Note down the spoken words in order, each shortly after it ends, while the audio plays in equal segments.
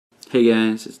Hey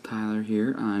guys, it's Tyler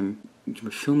here. I'm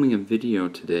filming a video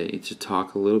today to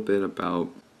talk a little bit about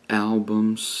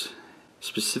albums,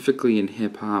 specifically in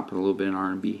hip-hop and a little bit in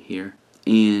R&B here,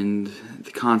 and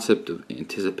the concept of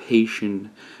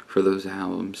anticipation for those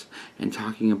albums, and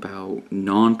talking about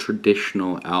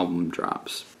non-traditional album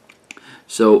drops.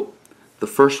 So, the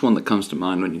first one that comes to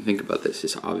mind when you think about this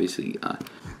is obviously, a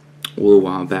little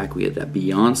while back we had that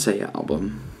Beyonce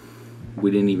album. We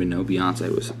didn't even know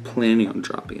Beyonce was planning on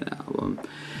dropping an album.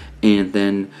 And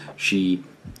then she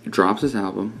drops this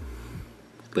album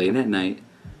late at night,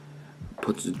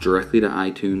 puts it directly to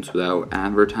iTunes without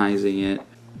advertising it,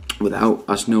 without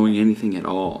us knowing anything at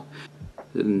all.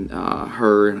 And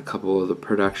her and a couple of the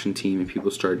production team and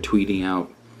people started tweeting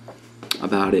out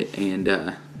about it, and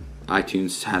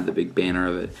iTunes had the big banner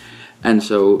of it. And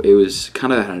so it was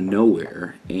kind of out of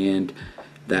nowhere, and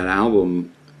that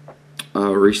album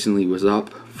recently was up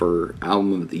for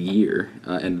Album of the Year,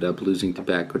 ended up losing to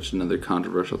Beck, which is another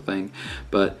controversial thing.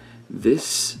 But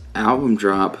this album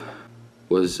drop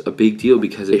was a big deal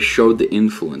because it showed the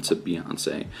influence of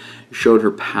Beyonce. It showed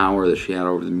her power that she had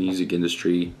over the music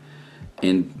industry,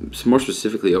 and more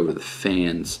specifically over the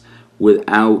fans.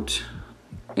 Without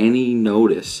any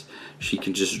notice, she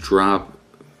can just drop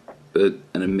an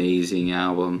amazing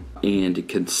album, and it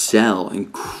can sell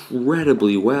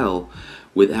incredibly well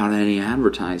without any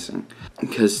advertising,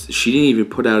 because she didn't even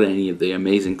put out any of the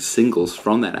amazing singles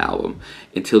from that album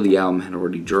until the album had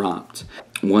already dropped.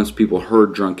 Once people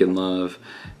heard Drunken Love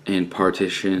and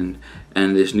Partition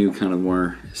and this new kind of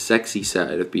more sexy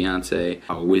side of Beyonce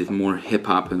with more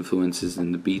hip-hop influences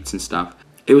in the beats and stuff,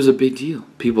 it was a big deal.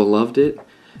 People loved it,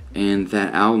 and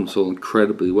that album sold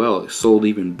incredibly well. It sold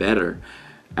even better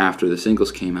after the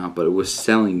singles came out, but it was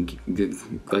selling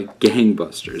like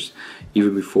gangbusters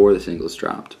even before the singles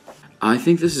dropped. I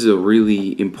think this is a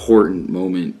really important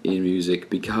moment in music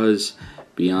because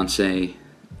Beyonce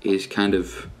is kind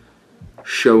of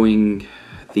showing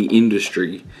the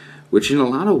industry, which in a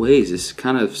lot of ways is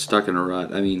kind of stuck in a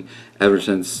rut. I mean, ever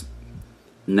since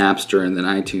Napster and then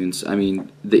iTunes, I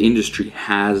mean, the industry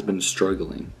has been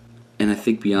struggling. And I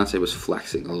think Beyonce was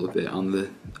flexing a little bit on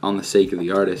the sake of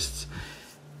the artists.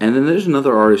 And then there's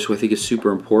another artist who I think is super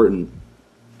important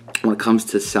when it comes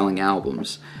to selling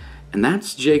albums, and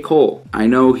that's J. Cole. I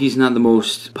know he's not the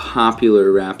most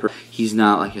popular rapper. He's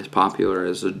not like as popular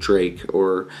as a Drake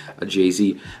or a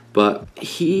Jay-Z, but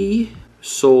he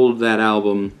sold that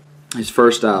album, his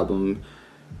first album,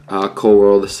 Cole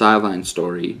World, The Sideline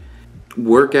Story.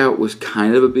 Workout was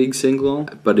kind of a big single,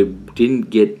 but it didn't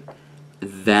get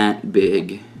that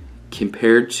big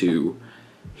compared to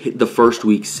the first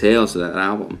week's sales of that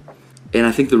album. And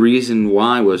I think the reason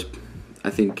why was,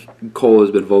 I think Cole has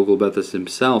been vocal about this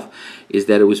himself, is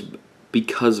that it was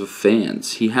because of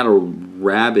fans. He had a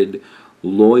rabid,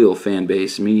 loyal fan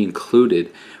base, me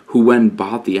included, who went and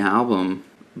bought the album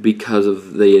because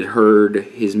of they had heard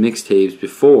his mixtapes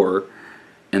before,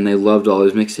 and they loved all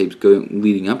his mixtapes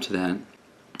leading up to that.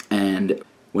 And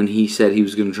when he said he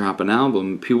was going to drop an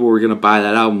album, people were going to buy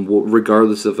that album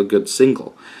regardless of a good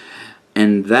single.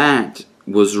 And that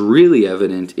was really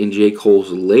evident in J.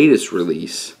 Cole's latest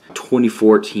release,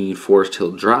 2014 Forest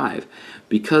Hill Drive,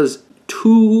 because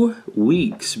 2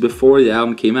 weeks before the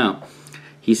album came out,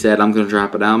 he said, I'm going to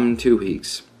drop an album in 2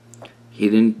 weeks. He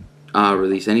didn't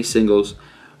release any singles.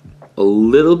 A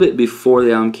little bit before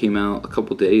the album came out, a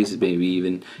couple days maybe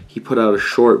even, he put out a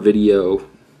short video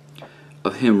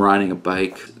of him riding a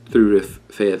bike through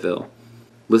Fayetteville,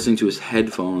 listening to his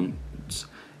headphones,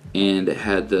 and it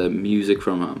had the music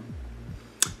from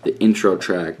the intro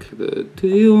track, the Do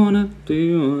you wanna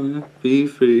be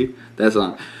free? That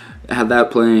song. It had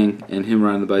that playing and him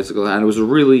riding the bicycle, and it was a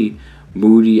really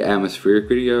moody, atmospheric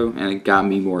video, and it got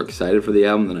me more excited for the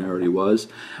album than I already was.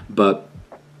 But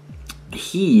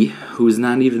he, who is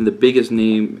not even the biggest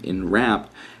name in rap,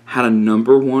 had a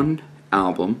 #1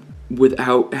 album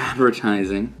without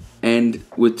advertising and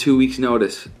with 2 weeks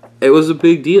notice. It was a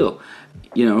big deal.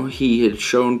 You know, he had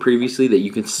shown previously that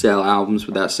you can sell albums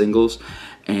without singles,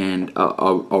 and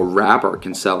a rapper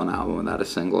can sell an album without a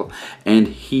single. And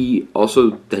he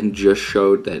also then just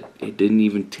showed that it didn't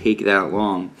even take that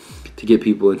long to get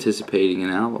people anticipating an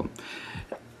album.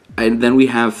 And then we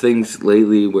have things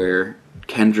lately where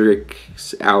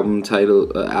Kendrick's album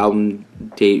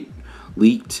date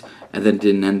leaked and then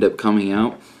didn't end up coming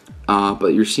out.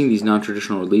 But you're seeing these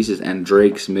non-traditional releases, and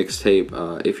Drake's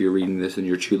mixtape, if you're reading this and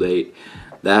you're too late,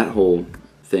 that whole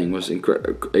thing was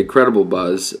incredible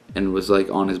buzz, and was like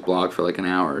on his blog for like an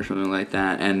hour or something like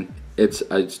that, and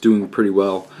it's doing pretty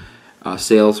well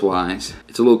sales-wise.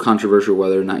 It's a little controversial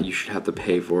whether or not you should have to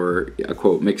pay for a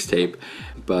quote mixtape,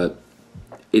 but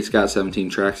it's got 17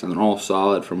 tracks and they're all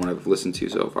solid from what I've listened to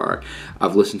so far.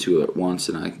 I've listened to it once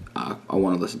and I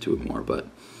want to listen to it more, but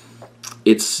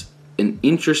it's an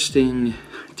interesting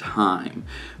time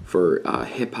for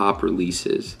hip-hop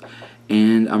releases,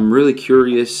 and I'm really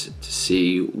curious to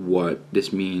see what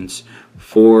this means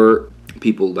for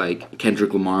people like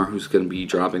Kendrick Lamar, who's going to be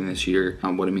dropping this year,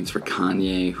 what it means for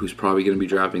Kanye, who's probably going to be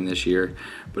dropping this year.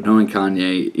 But knowing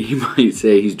Kanye, he might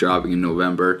say he's dropping in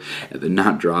November and then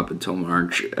not drop until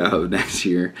March of next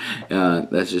year.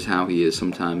 That's just how he is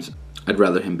sometimes. I'd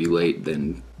rather him be late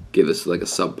than give us like a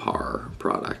subpar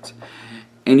product.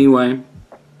 Anyway,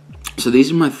 so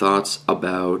these are my thoughts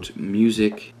about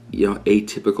music,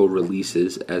 atypical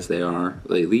releases as they are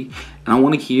lately. And I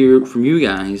want to hear from you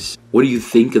guys. What do you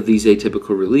think of these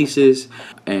atypical releases?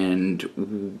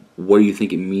 And what do you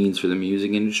think it means for the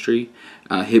music industry?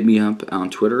 Hit me up on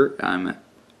Twitter. I'm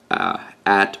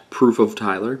at Proof of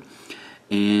Tyler.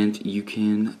 And you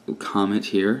can comment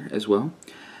here as well.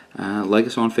 Like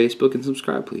us on Facebook and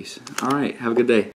subscribe, please. All right, have a good day.